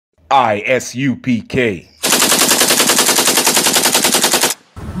I.S.U.P.K.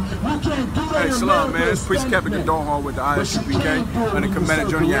 Hey, Shalom, man. It's Priest Captain Hall with the I.S.U.P.K. on the Commander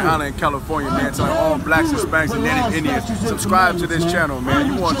Journey Yahanna in California, man. Telling all blacks, Hispanics, and Native Indians, subscribe to this channel,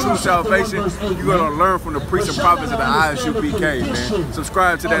 man. You want true salvation, you're going to learn from the priests and prophets of the I.S.U.P.K, man.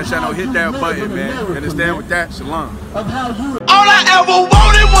 Subscribe to that channel, hit that button, man. Understand with that? Shalom. All I ever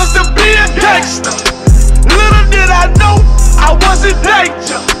wanted was to be a gangster. Little did I know I was in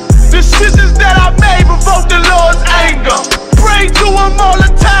danger. Decisions that I made provoked the Lord's anger. Prayed to him all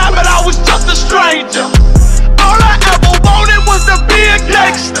the time, but I was just a stranger. All I ever wanted was to be a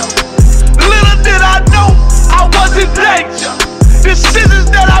gangster. Little did I know I was in danger.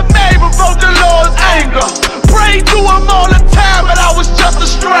 Decisions that I made provoked the Lord's anger. Prayed to him all the time, but I was just a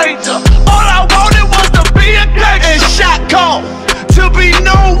stranger. All I wanted was to be a gangster. And shot call to be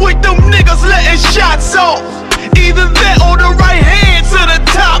known with them niggas letting shots off. Either that or the right hand to the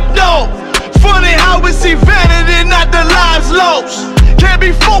top dog. Funny how we see vanity, not the lives lost. Can't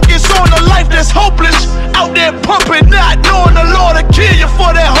be focused on a life that's hopeless. Out there pumping, not knowing the Lord will kill you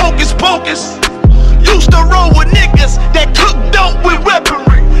for that hocus pocus. Used to roll with niggas that cook dope with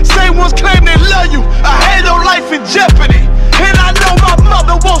weaponry. Same ones claim they love you. I had no life in jeopardy. And I know my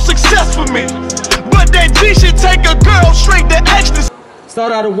mother wants success for me. But that G should take a girl straight to ecstasy.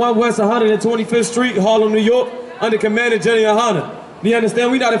 Start out of 1 West 125th Street, Harlem, New York, under Commander General Yahanna. Do you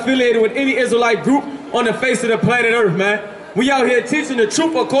understand? We're not affiliated with any Israelite group on the face of the planet Earth, man. We out here teaching the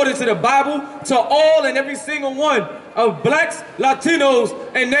truth according to the Bible to all and every single one of blacks, Latinos,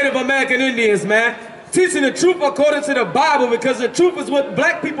 and Native American Indians, man. Teaching the truth according to the Bible because the truth is what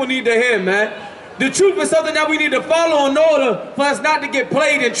black people need to hear, man. The truth is something that we need to follow in order for us not to get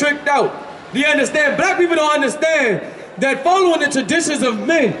played and tricked out. Do you understand? Black people don't understand that following the traditions of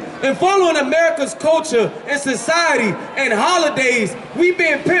men and following America's culture and society and holidays, we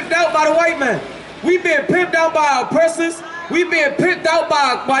being pimped out by the white man. We being pimped out by our oppressors. We being pimped out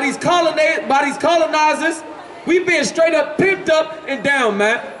by these colonizers. We being straight up pimped up and down,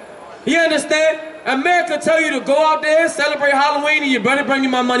 man. You understand? America tell you to go out there, celebrate Halloween, and you better bring me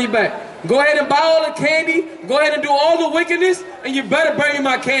my money back. Go ahead and buy all the candy, go ahead and do all the wickedness, and you better bring me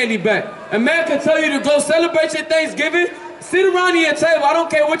my candy back. America tell you to go celebrate your Thanksgiving, sit around your table, I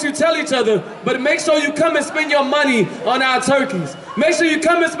don't care what you tell each other, but make sure you come and spend your money on our turkeys. Make sure you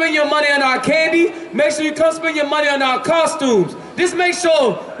come and spend your money on our candy, make sure you come spend your money on our costumes. Just make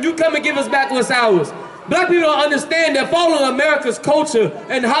sure you come and give us back what's ours. Black people don't understand that following America's culture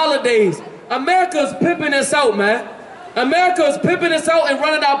and holidays, America's pimping us out, man. America is pimping us out and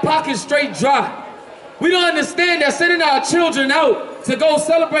running our pockets straight dry. We don't understand that sending our children out to go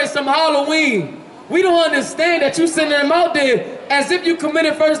celebrate some Halloween. We don't understand that you sending them out there as if you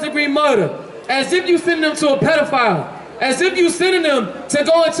committed first-degree murder, as if you sending them to a pedophile, as if you sending them to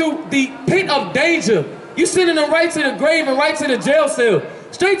go into the pit of danger. You sending them right to the grave and right to the jail cell,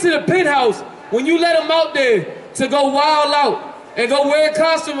 straight to the penthouse when you let them out there to go wild out and go wear a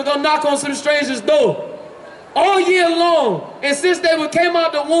costume and go knock on some stranger's door. All year long, and since they came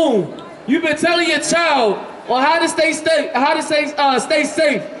out the womb, you've been telling your child on how to stay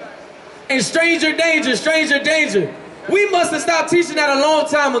safe. And stranger danger, stranger danger. We must have stopped teaching that a long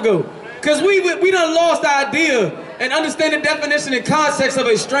time ago, because we done lost the idea and understand the definition and context of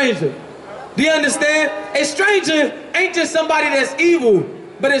a stranger. Do you understand? A stranger ain't just somebody that's evil,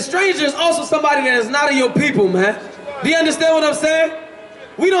 but a stranger is also somebody that is not of your people, man. Do you understand what I'm saying?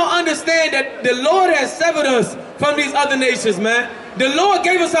 We don't understand that the Lord has severed us from these other nations, man. The Lord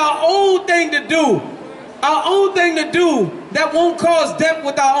gave us our own thing to do. Our own thing to do that won't cause death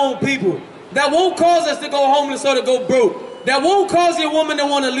with our own people. That won't cause us to go homeless or to go broke. That won't cause your woman to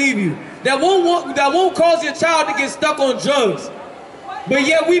want to leave you. That won't cause your child to get stuck on drugs. But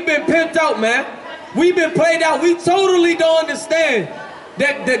yet we've been pimped out, man. We've been played out. We totally don't understand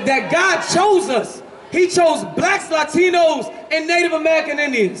that God chose us. He chose blacks, Latinos, and Native American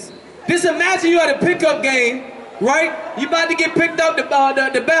Indians. Just imagine you at a pickup game, right? You about to get picked up, the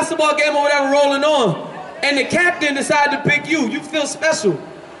basketball game or whatever rolling on, and the captain decided to pick you. You feel special.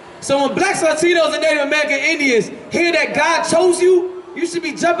 So when blacks, Latinos, and Native American Indians hear that God chose you, you should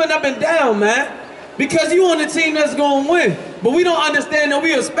be jumping up and down, man, because you on the team that's going to win. But we don't understand that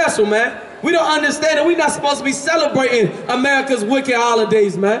we are special, man. We don't understand that we're not supposed to be celebrating America's wicked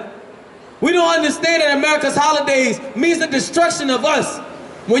holidays, man. We don't understand that America's holidays means the destruction of us.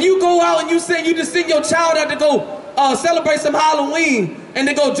 When you go out and you just send your child out to go celebrate some Halloween and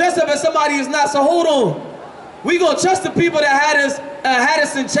to go dress up as somebody who's not, so hold on. We gonna trust the people that had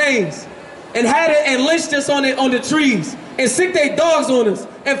us in chains and lynched us on the trees and sick their dogs on us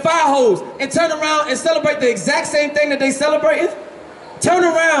and fire hose and turn around and celebrate the exact same thing that they celebrating? turn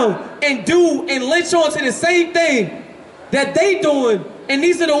around and do and lynch on to the same thing that they doing, and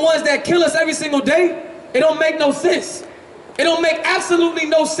these are the ones that kill us every single day, it don't make no sense. It don't make absolutely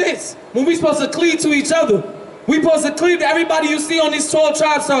no sense when we supposed to cleave to each other. We supposed to cleave to everybody you see on these 12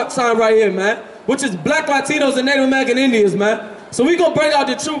 tribes sign right here, man, which is black Latinos and Native American Indians, man. So we gonna bring out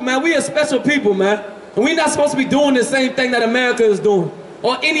the truth, man. We are special people, man. And we not supposed to be doing the same thing that America is doing,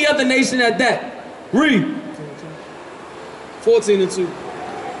 or any other nation at that. Read. 14 and 2.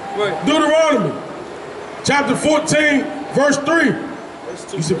 Right. Deuteronomy, chapter 14, verse 3.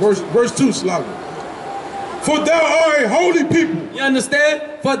 You said verse 2, Shalom. For thou art a holy people. You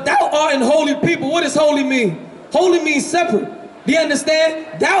understand? For thou art an holy people. What does holy mean? Holy means separate. Do you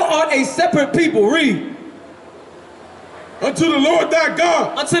understand? Thou art a separate people. Read. Unto the Lord thy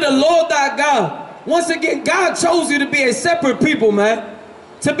God. Unto the Lord thy God. Once again, God chose you to be a separate people, man.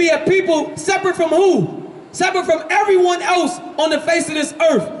 To be a people separate from who? Separate from everyone else on the face of this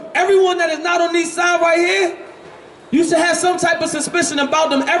earth. Everyone that is not on these signs right here, you should have some type of suspicion about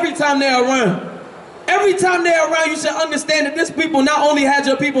them every time they're around. Every time they're around, you should understand that this people not only had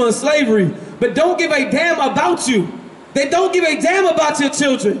your people in slavery, but don't give a damn about you. They don't give a damn about your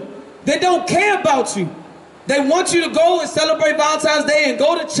children. They don't care about you. They want you to go and celebrate Valentine's Day and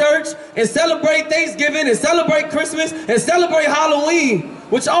go to church and celebrate Thanksgiving and celebrate Christmas and celebrate Halloween,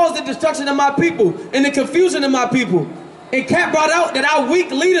 which all is the destruction of my people and the confusion of my people. And Cat brought out that our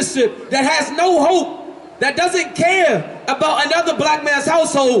weak leadership that has no hope, that doesn't care about another black man's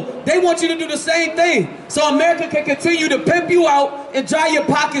household, they want you to do the same thing. So America can continue to pimp you out and dry your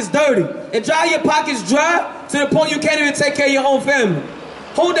pockets dirty. And dry your pockets dry to the point you can't even take care of your own family.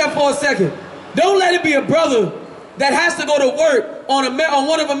 Hold that for a second. Don't let it be a brother that has to go to work on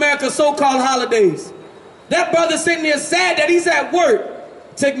one of America's so-called holidays. That brother sitting there sad that he's at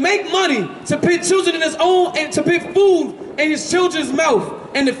work to make money, to put children in his own, and to put food in his children's mouth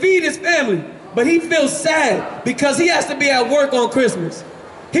and to feed his family. But he feels sad because he has to be at work on Christmas.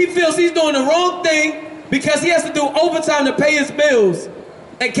 He feels he's doing the wrong thing because he has to do overtime to pay his bills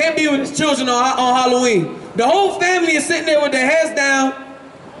and can't be with his children on Halloween. The whole family is sitting there with their heads down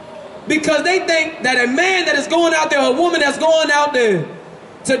because they think that a man that is going out there, or a woman that's going out there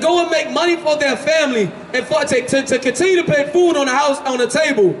to go and make money for their family and to continue to pay food on the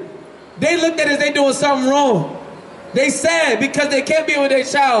table, they look at it as they doing something wrong. They sad because they can't be with their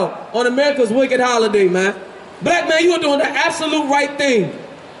child on America's wicked holiday, man. Black man, you were doing the absolute right thing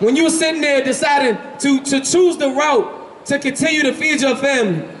when you were sitting there deciding to choose the route to continue to feed your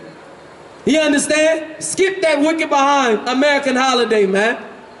family. You understand? Skip that wicked behind American holiday, man.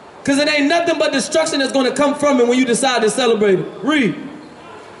 Because it ain't nothing but destruction that's going to come from it when you decide to celebrate it. Read.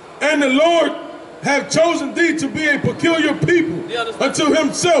 And the Lord have chosen thee to be a peculiar people unto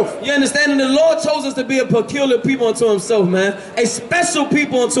himself. You understand? And the Lord chose us to be a peculiar people unto himself, man. A special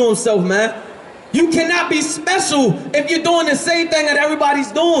people unto himself, man. You cannot be special if you're doing the same thing that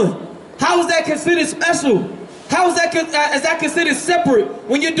everybody's doing. How is that considered special? How is that considered separate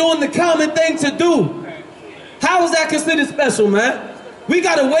when you're doing the common thing to do? How is that considered special, man? We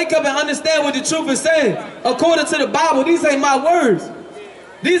got to wake up and understand what the truth is saying. According to the Bible, these ain't my words.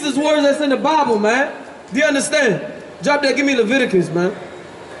 These is words that's in the Bible, man. Do you understand? Drop that, give me Leviticus, man.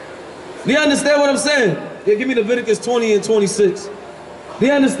 Do you understand what I'm saying? Yeah, give me Leviticus 20 and 26. Do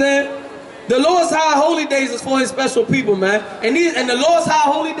you understand? The Lord's high holy days is for his special people, man. And the Lord's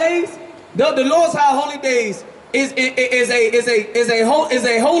high holy days, the Lord's high holy days is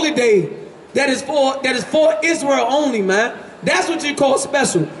a holy day that is for Israel only, man. That's what you call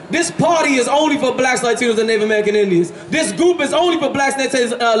special. This party is only for blacks, Latinos, and Native American Indians. This group is only for blacks,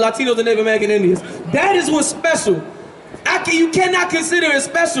 Latinos, and Native American Indians. That is what's special. You cannot consider it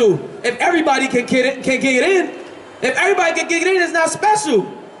special if everybody can get in. If everybody can get in, it's not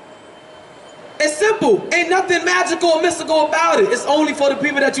special. It's simple. Ain't nothing magical or mystical about it. It's only for the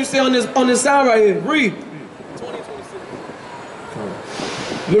people that you see on this sign right here. Read.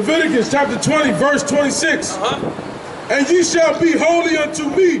 Leviticus chapter 20, verse 26. And ye shall be holy unto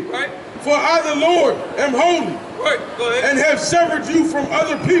me, right? For I the Lord am holy, right? Go ahead. And have severed you from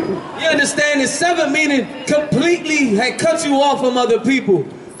other people. You understand? It's severed meaning completely had cut you off from other people.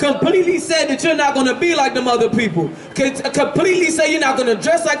 Completely said that you're not going to be like them other people. Completely say you're not going to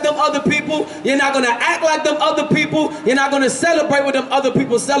dress like them other people. You're not going to act like them other people. You're not going to celebrate what them other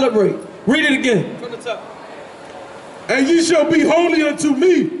people celebrate. Read it again. From the top. And ye shall be holy unto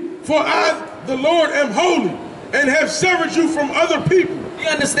me, for I the Lord am holy, and have severed you from other people. You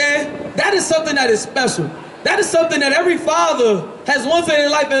understand? That is something that is special. That is something that every father has once in their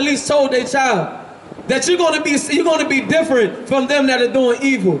life at least told their child. That you're going to be different from them that are doing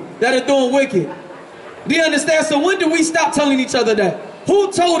evil, that are doing wicked. Do you understand? So when do we stop telling each other that?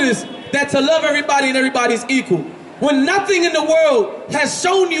 Who told us that to love everybody and everybody's equal? When nothing in the world has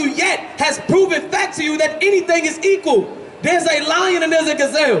shown you yet, has proven fact to you that anything is equal. There's a lion and there's a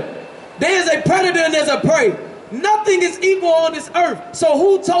gazelle. There's a predator and there's a prey. Nothing is equal on this earth. So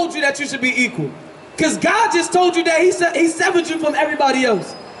who told you that you should be equal? Because God just told you that he severed you from everybody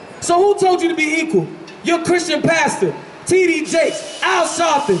else. So who told you to be equal? Your Christian pastor, T.D. Jakes,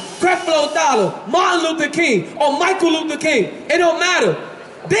 I.S.U.P.K, Creflo Dollar, Martin Luther King, or Michael Luther King. It don't matter.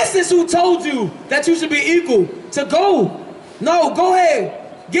 This is who told you that you should be equal to go. No, go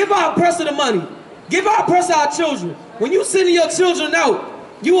ahead. Give our oppressor the money. Give our oppressor our children. When you sending your children out,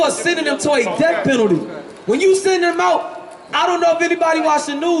 you are sending them to a death penalty. When you send them out, I don't know if anybody watched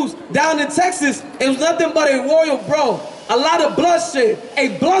the news, down in Texas, it was nothing but a royal brawl. A lot of bloodshed,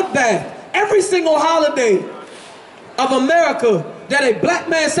 a bloodbath. Every single holiday of America that a black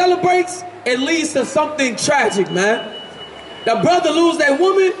man celebrates, it leads to something tragic, man. The brother loses a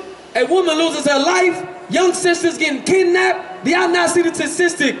woman loses her life, young sisters getting kidnapped. Do y'all not see the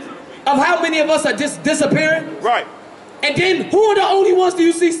statistic of how many of us are just disappearing? Right. And then who are the only ones do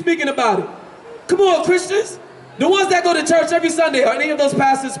you see speaking about it? Come on, Christians. The ones that go to church every Sunday, are any of those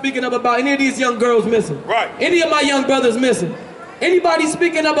pastors speaking up about any of these young girls missing? Right. Any of my young brothers missing? Anybody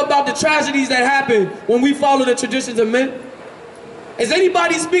speaking up about the tragedies that happen when we follow the traditions of men? Is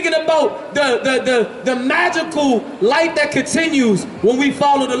anybody speaking about the magical life that continues when we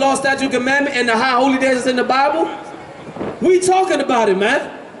follow the law, statute, commandment, and the high holy days that's in the Bible? We talking about it,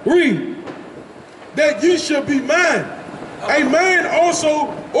 man. Read. That you should be mine. A man also,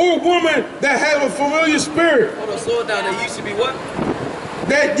 or woman that has a familiar spirit. Hold on, slow it down. That you should be what?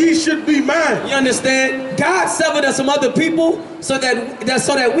 That ye should be mine. You understand? God severed us from other people so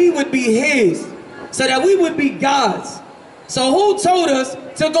that we would be His, so that we would be God's. So who told us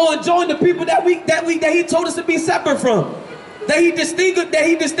to go and join the people that He told us to be separate from? That He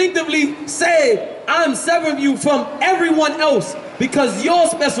distinctively said, I'm severing you from everyone else because you're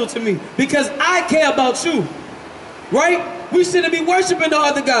special to me, because I care about you. Right? We shouldn't be worshiping no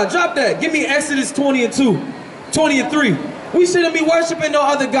other God. Drop that. Give me Exodus 20 and 3. We shouldn't be worshiping no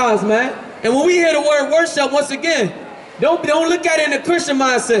other gods, man. And when we hear the word worship, once again, don't look at it in the Christian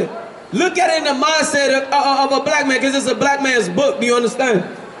mindset. Look at it in the mindset of a black man, because it's a black man's book. Do you understand?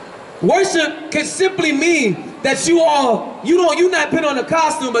 Worship can simply mean that you're not putting on a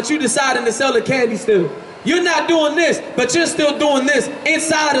costume, but you deciding to sell the candy still. You're not doing this, but you're still doing this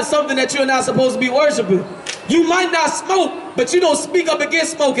inside of something that you're not supposed to be worshiping. You might not smoke, but you don't speak up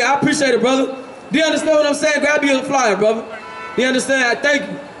against smoking. I appreciate it, brother. Do you understand what I'm saying? Grab you a flyer, brother. Do you understand? Thank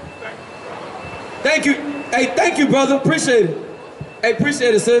you. Thank you. Hey, thank you, brother. Appreciate it. Hey,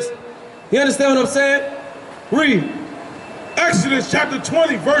 appreciate it, sis. You understand what I'm saying? Read. Exodus chapter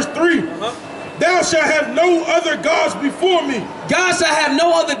 20, verse 3. Thou shalt have no other gods before me. God shall have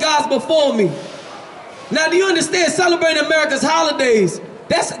no other gods before me. Now, do you understand celebrating America's holidays?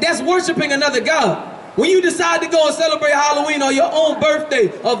 That's worshiping another God. When you decide to go and celebrate Halloween or your own birthday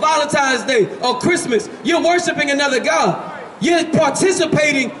or Valentine's Day or Christmas, you're worshiping another God. You're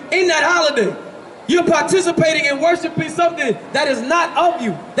participating in that holiday. You're participating in worshiping something that is not of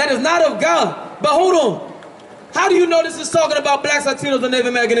you, that is not of God. But hold on. How do you know this is talking about blacks, Latinos, and Native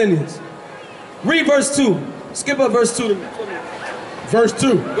American Indians? Read verse 2. Skip up verse 2 to me. Verse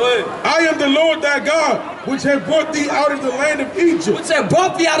 2. Go ahead. I am the Lord thy God, which have brought thee out of the land of Egypt. Which have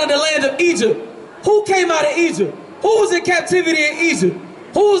brought thee out of the land of Egypt. Who came out of Egypt? Who was in captivity in Egypt?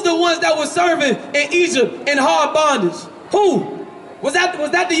 Who was the ones that were serving in Egypt in hard bondage? Who? Was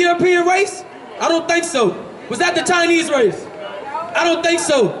that the European race? I don't think so. Was that the Chinese race? I don't think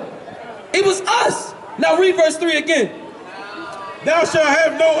so. It was us. Now read verse 3 again. Thou shalt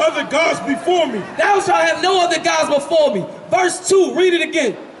have no other gods before me. Thou shalt have no other gods before me. Verse 2, read it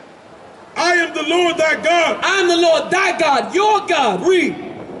again. I am the Lord thy God. I am the Lord thy God, your God. Read.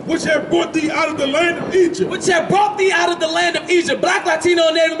 Which have brought thee out of the land of Egypt. Which have brought thee out of the land of Egypt. Black, Latino,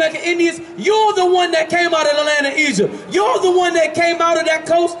 and Native American Indians, you're the one that came out of the land of Egypt. You're the one that came out of that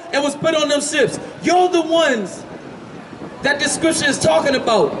coast and was put on them ships. You're the ones that this scripture is talking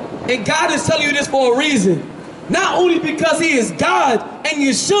about. And God is telling you this for a reason. Not only because He is God, and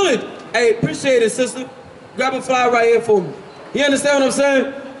you should. Hey, appreciate it, sister. Grab a flyer right here for me. You understand what I'm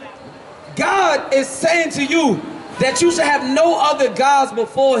saying? God is saying to you that you should have no other gods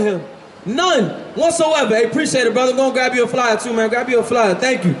before Him. None whatsoever. Hey, appreciate it, brother. I'm gonna grab you a flyer too, man. Grab you a flyer.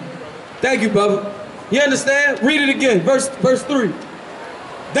 Thank you. Thank you, brother. You understand? Read it again. Verse 3.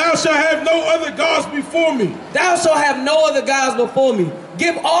 Thou shalt have no other gods before me. Thou shalt have no other gods before me.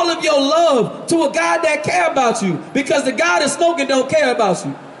 Give all of your love to a God that care about you, because the God of smoking don't care about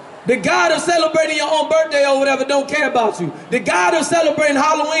you. The God of celebrating your own birthday or whatever don't care about you. The God of celebrating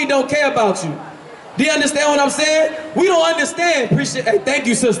Halloween don't care about you. Do you understand what I'm saying? We don't understand. Appreciate. Hey, thank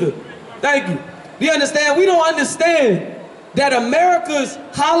you, sister. Thank you. Do you understand? We don't understand that America's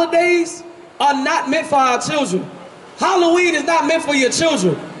holidays are not meant for our children. Halloween is not meant for your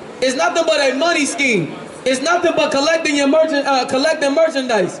children. It's nothing but a money scheme. It's nothing but collecting your collecting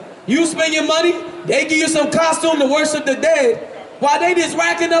merchandise. You spend your money, they give you some costume to worship the dead, while they just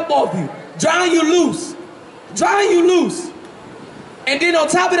racking up off you, drying you loose, And then on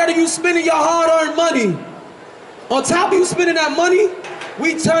top of that, you spending your hard-earned money. On top of you spending that money,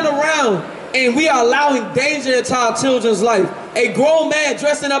 we turn around and we are allowing danger into our children's life. A grown man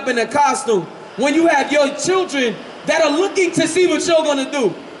dressing up in a costume when you have your children that are looking to see what you're gonna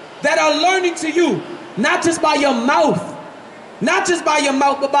do, that are learning to you, not just by your mouth,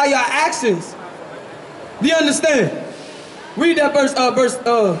 but by your actions. Do you understand? Read that verse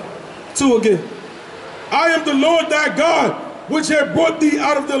 2 again. I am the Lord thy God, which have brought thee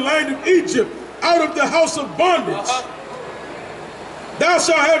out of the land of Egypt, out of the house of bondage. Thou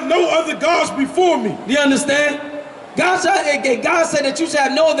shalt have no other gods before me. Do you understand? God said that you shall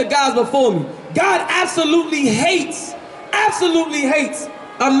have no other gods before me. God absolutely hates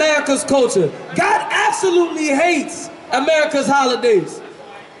America's culture. God absolutely hates America's holidays.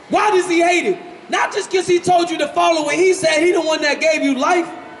 Why does he hate it? Not just because he told you to follow what he said. He the one that gave you life.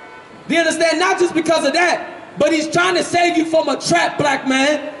 Do you understand? Not just because of that, but he's trying to save you from a trap, black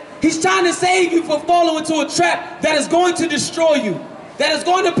man. He's trying to save you from falling into a trap that is going to destroy you, that is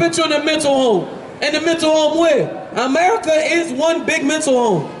going to put you in a mental home. And the mental home where? America is one big mental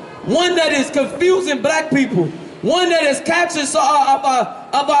home. One that is confusing black people. One that has captured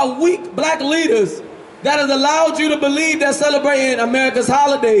of our weak black leaders, that has allowed you to believe that celebrating America's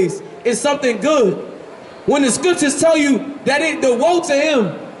holidays is something good. When the scriptures tell you that the woe to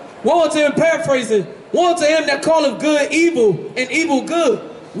him, paraphrasing, woe to him that calleth good evil and evil good.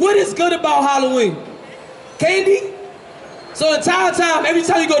 What is good about Halloween? Candy? So the entire time, every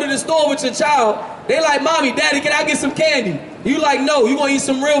time you go to the store with your child, they like, mommy, daddy, can I get some candy? You like, no, you gonna eat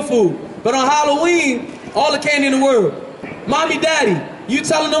some real food. But on Halloween, all the candy in the world. Mommy, daddy, you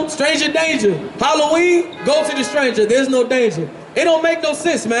telling them stranger danger. Halloween, go to the stranger, there's no danger. It don't make no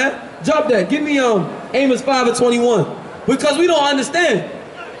sense, man. Drop that. Give me Amos 5:21. Because we don't understand.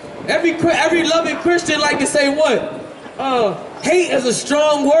 Every loving Christian like to say what? Hate is a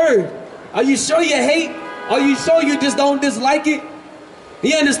strong word. Are you sure you hate? Are you sure you just don't dislike it?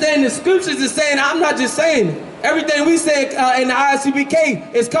 You understand the scriptures is saying, I'm not just saying it. Everything we say in the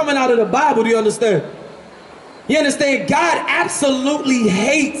I.S.U.P.K. is coming out of the Bible, do you understand? You understand? God absolutely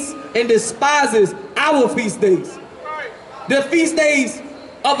hates and despises our feast days. The feast days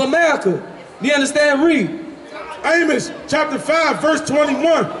of America. Do you understand? Read. Amos chapter 5 verse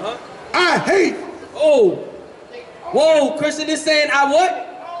 21. I hate. Oh. Whoa, Christian is saying I what?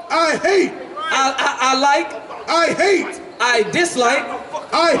 I hate. I like. I hate. I dislike.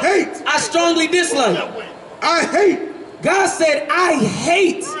 I hate. I strongly dislike. I hate. God said I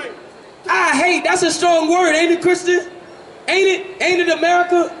hate. I hate. That's a strong word, ain't it, Christian? Ain't it? Ain't it,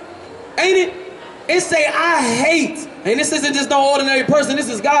 America? Ain't it? It say I hate. And this isn't just no ordinary person. This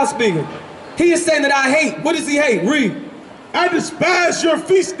is God speaking. He is saying that I hate. What does he hate? Read. I despise your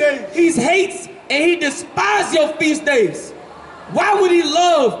feast days. He hates and he despises your feast days. Why would he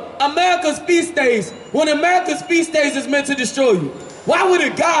love America's feast days when America's feast days is meant to destroy you? Why would a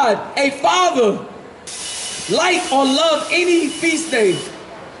God, a father, like or love any feast day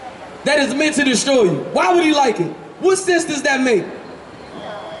that is meant to destroy you? Why would he like it? What sense does that make?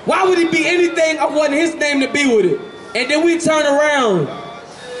 Why would he be anything of what his name to be with it? And then we turn around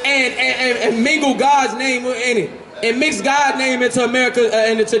and mingle God's name in it and mix God's name into America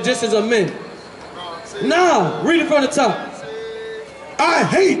and the traditions of men. Nah, read it from the top. I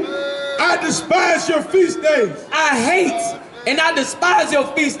hate, I despise your feast days. I hate and I despise your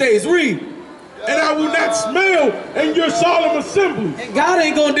feast days. Read. And I will not smell in your solemn assemblies. And God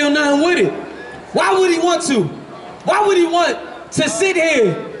ain't gonna do nothing with it. Why would he want to? Why would he want to sit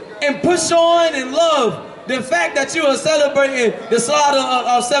here and push on and love the fact that you are celebrating the slaughter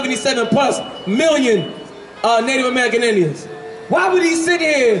of 77 plus million Native American Indians? Why would he sit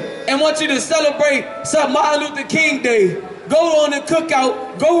here and want you to celebrate some Martin Luther King Day? Go on the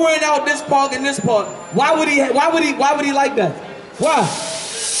cookout, go run out this park and this park. Why would he like that? Why?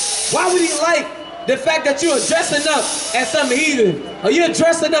 Why would he like the fact that you are dressing up as some heathen, or you're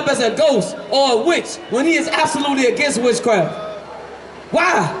dressing up as a ghost or a witch when he is absolutely against witchcraft?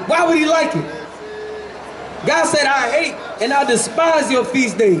 Why? Why would he like it? God said, I hate and I despise your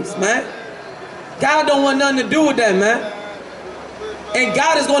feast days, man. God don't want nothing to do with that, man. And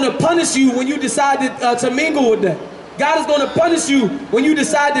God is going to punish you when you decide to mingle with that. God is going to punish you when you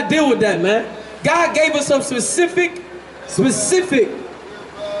decide to deal with that, man. God gave us some specific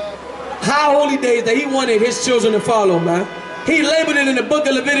high holy days that he wanted his children to follow, man. He labeled it in the book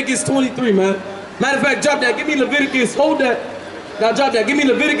of Leviticus 23, man. Matter of fact, drop that. Give me Leviticus. Hold that. Now drop that. Give me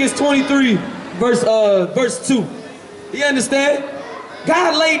Leviticus 23, verse 2. You understand?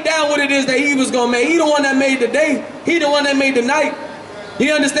 God laid down what it is that he was going to make. He the one that made the day. He the one that made the night.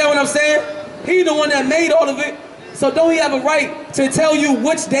 You understand what I'm saying? He the one that made all of it. So don't he have a right to tell you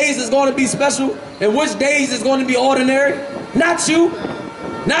which days is going to be special and which days is going to be ordinary? Not you.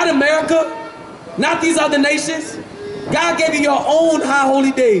 Not America. Not these other nations. God gave you your own high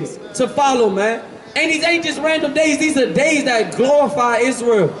holy days to follow, man. And these ain't just random days. These are days that glorify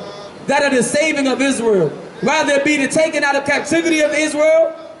Israel, that are the saving of Israel. Whether it be the taking out of captivity of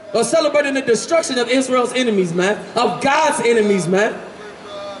Israel or celebrating the destruction of Israel's enemies, man. Of God's enemies, man.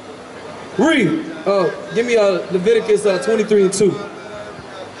 Read. Give me Leviticus 23 and 2.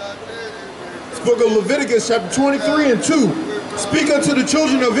 This book of Leviticus chapter 23 and 2. Speak unto the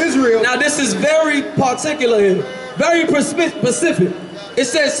children of Israel. Now this is very particular here. Very specific. It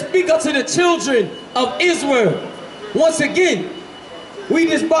says, speak unto the children of Israel. Once again, we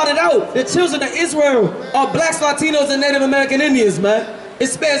just brought it out. The children of Israel are blacks, Latinos, and Native American Indians, man. It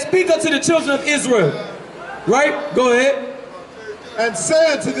says, speak unto the children of Israel. Right? Go ahead. And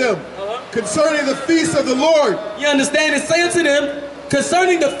say unto them, concerning the feast of the Lord. You understand? It's saying to them,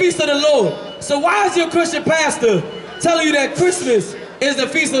 concerning the feast of the Lord. So why is your Christian pastor telling you that Christmas is the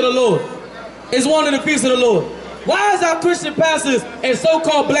feast of the Lord? It's one of the feasts of the Lord. Why is our Christian pastors and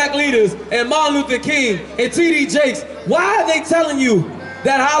so-called black leaders and Martin Luther King and T.D. Jakes, why are they telling you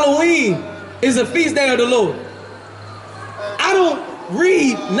that Halloween is a feast day of the Lord? I don't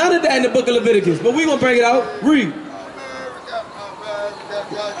read none of that in the book of Leviticus, but we're going to bring it out. Read.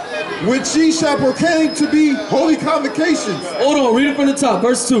 Which ye shall proclaim to be holy convocations. Hold on, read it from the top,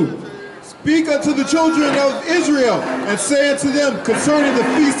 verse 2. Speak unto the children of Israel, and say unto them concerning the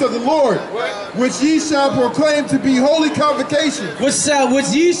feast of the Lord, which ye shall proclaim to be holy convocations. Which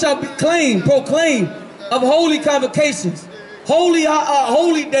ye shall proclaim of holy convocations.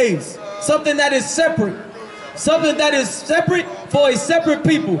 Holy days. Something that is separate. Something that is separate for a separate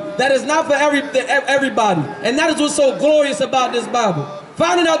people. That is not for everybody. And that is what's so glorious about this Bible.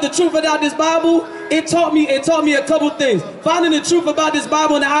 Finding out the truth about this Bible, it taught me a couple things. Finding the truth about this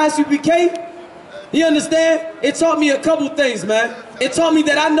Bible in the I.S.U.P.K, you understand? It taught me a couple things, man. It taught me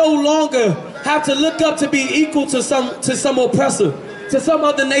that I no longer have to look up to be equal to some oppressor, to some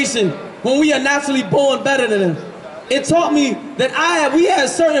other nation, when we are naturally born better than them. It taught me that we have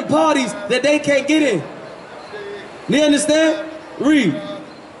certain parties that they can't get in. You understand? Read.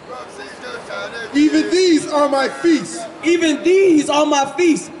 Even these are my feasts. Even these are my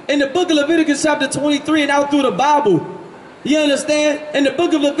feasts. In the book of Leviticus chapter 23 and out through the Bible. You understand? In the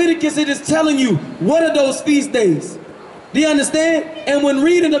book of Leviticus, it is telling you what are those feast days. Do you understand? And when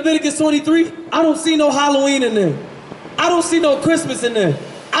reading Leviticus 23, I don't see no Halloween in there. I don't see no Christmas in there.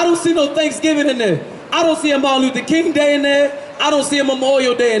 I don't see no Thanksgiving in there. I don't see a Martin Luther King Day in there. I don't see a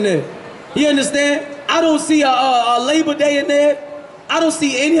Memorial Day in there. You understand? I don't see a Labor Day in there. I don't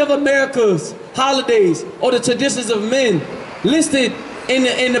see any of America's holidays or the traditions of men listed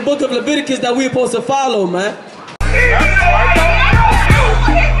in the book of Leviticus that we're supposed to follow, man. I'm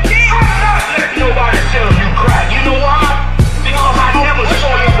not letting nobody tell you cry. You know why? Because I never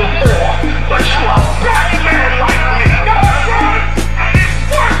saw you before. But you are a black man like me. And it's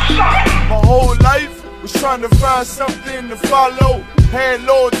worth something. My whole life was trying to find something to follow. Had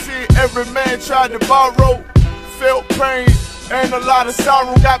loyalty, every man tried to borrow. Felt pain and a lot of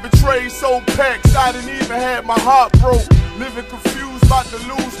sorrow. Got betrayed, so packed, I didn't even have my heart broke. Living confused, about to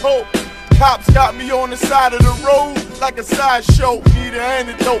lose hope. Cops got me on the side of the road like a sideshow. Need an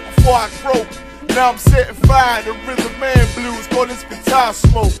antidote before I croak. Now I'm setting fire to rhythm man blues, call this guitar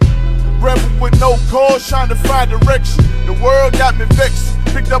smoke. Rebel with no cause, trying to find direction. The world got me vexed.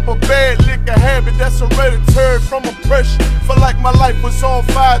 Picked up a bad liquor habit that's hereditary from oppression. Felt like my life was on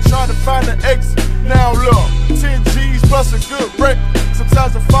fire, trying to find an exit. Now look, 10 G's plus a good record.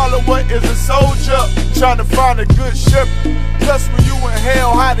 Sometimes a follower is a soldier, trying to find a good shepherd. Plus when you in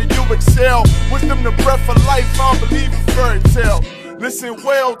hell, how do you excel? Wisdom the breath of life, I don't believe in fairy tale. Listen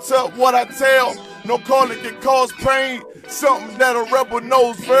well to what I tell. No calling can cause pain, something that a rebel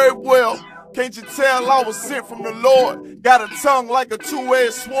knows very well. Can't you tell I was sent from the Lord? Got a tongue like a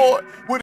two-edged sword.